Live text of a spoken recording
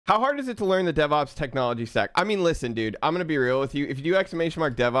How hard is it to learn the DevOps technology stack? I mean, listen, dude, I'm going to be real with you. If you do exclamation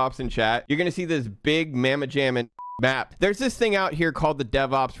mark DevOps in chat, you're going to see this big mamma jammin' map. There's this thing out here called the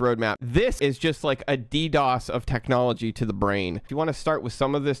DevOps roadmap. This is just like a DDoS of technology to the brain. If you want to start with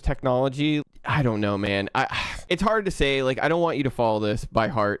some of this technology, I don't know, man. It's hard to say. Like, I don't want you to follow this by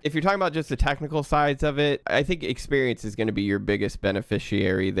heart. If you're talking about just the technical sides of it, I think experience is going to be your biggest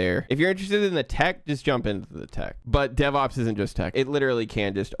beneficiary there. If you're interested in the tech, just jump into the tech. But DevOps isn't just tech. It literally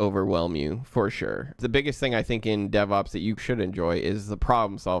can just overwhelm you for sure. The biggest thing I think in DevOps that you should enjoy is the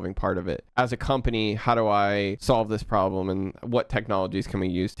problem solving part of it. As a company, how do I solve this problem and what technologies can we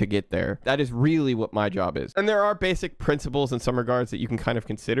use to get there? That is really what my job is. And there are basic principles in some regards that you can kind of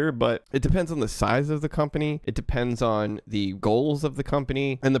consider, but it depends on the size of the company. It depends on the goals of the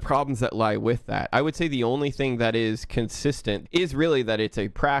company and the problems that lie with that. I would say the only thing that is consistent is really that it's a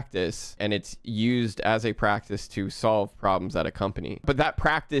practice and it's used as a practice to solve problems at a company. But that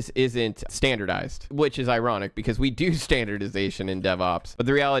practice isn't standardized, which is ironic because we do standardization in DevOps. But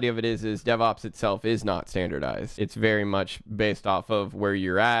the reality of it is DevOps itself is not standardized. It's very much based off of where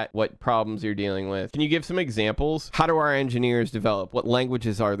you're at, what problems you're dealing with. Can you give some examples? How do our engineers develop? What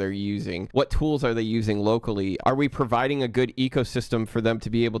languages are they using? What tools are they using locally? Are we providing a good ecosystem for them to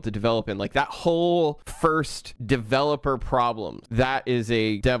be able to develop in? Like that whole first developer problem, that is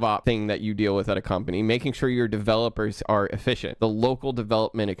a DevOps thing that you deal with at a company, making sure your developers are efficient. The local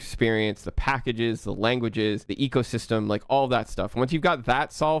development experience, the packages, the languages, the ecosystem, like all that stuff. Once you've got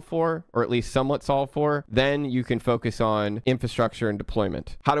that solved for, or at least somewhat solved for, then you can focus on infrastructure and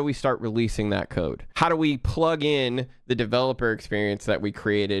deployment. How do we start releasing that code? How do we plug in the developer experience that we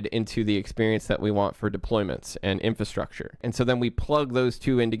created into the experience that we want for deployments and infrastructure? And so then we plug those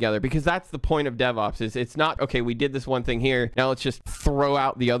two in together, because that's the point of DevOps. Is it's not, okay, we did this one thing here, now let's just throw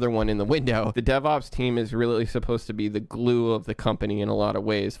out the other one in the window. The DevOps team is really supposed to be the glue of the company in a lot of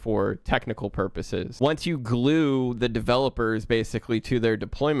ways for technical purposes. Once you glue the developers basically to their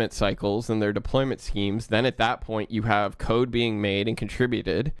deployment cycles and their deployment schemes, then at that point you have code being made and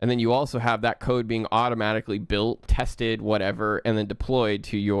contributed, and then you also have that code being automatically built, tested, whatever, and then deployed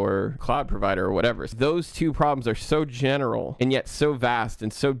to your cloud provider or whatever. So those two problems are so general and yet so vast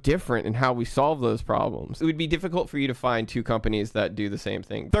and so different in how we solve those problems. It would be difficult for you to find two companies that do the same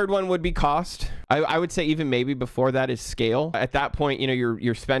thing. Third one would be cost. I would say even maybe before that is scale. At that point, you know,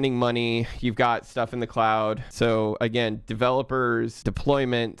 you're spending money, you've got stuff in the cloud. So again, developers,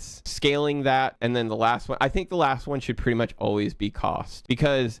 deployments, scaling that, and then the last one, I think the last one should pretty much always be cost,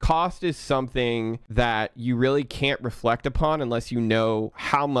 because cost is something that you really can't reflect upon unless you know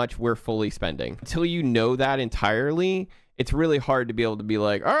how much we're fully spending. Until you know that entirely, it's really hard to be able to be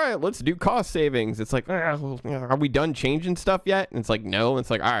like, all right, let's do cost savings. It's like, well, are we done changing stuff yet? And it's like, no.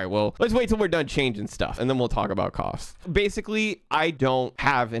 It's like, all right, well, let's wait till we're done changing stuff and then we'll talk about costs. Basically, I don't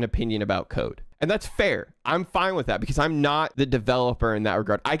have an opinion about code. And that's fair. I'm fine with that because I'm not the developer in that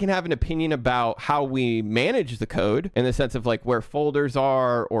regard. I can have an opinion about how we manage the code in the sense of like where folders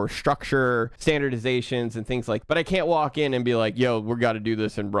are or structure, standardizations and things like, but I can't walk in and be like, yo, we got to do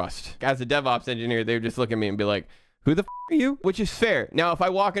this in Rust. As a DevOps engineer, they would just look at me and be like, who the f are you? Which is fair. Now, if I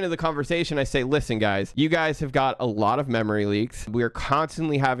walk into the conversation, I say, listen, guys, you guys have got a lot of memory leaks. We're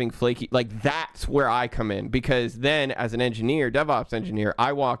constantly having flaky, like that's where I come in, because then as an engineer, DevOps engineer,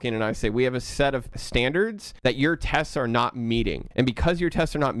 I walk in and I say, we have a set of standards that your tests are not meeting. And because your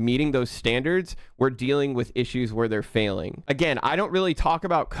tests are not meeting those standards, we're dealing with issues where they're failing. Again, I don't really talk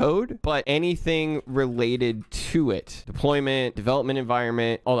about code, but anything related to it, deployment, development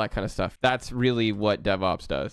environment, all that kind of stuff. That's really what DevOps does.